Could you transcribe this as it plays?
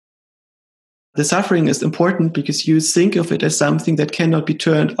The suffering is important because you think of it as something that cannot be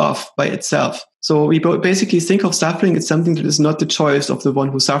turned off by itself. So we basically think of suffering as something that is not the choice of the one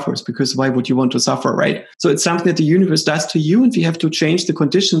who suffers, because why would you want to suffer, right? So it's something that the universe does to you, and we have to change the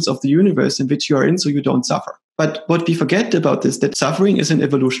conditions of the universe in which you are in so you don't suffer. But what we forget about is that suffering is an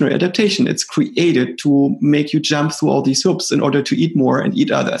evolutionary adaptation. It's created to make you jump through all these hoops in order to eat more and eat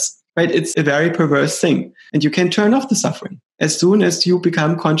others. Right? It's a very perverse thing. And you can turn off the suffering. As soon as you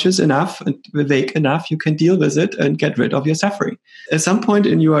become conscious enough and awake enough, you can deal with it and get rid of your suffering. At some point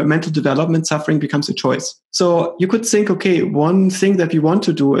in your mental development, suffering becomes a choice. So you could think, okay, one thing that we want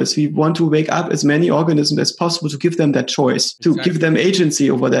to do is we want to wake up as many organisms as possible to give them that choice, to give them agency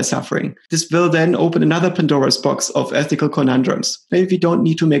over their suffering. This will then open another Pandora's box of ethical conundrums. Maybe we don't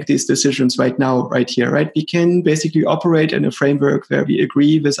need to make these decisions right now, right here, right? We can basically operate in a framework where we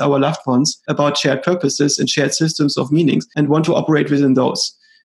agree with our loved ones about shared purposes and shared systems of meanings and want to operate within those.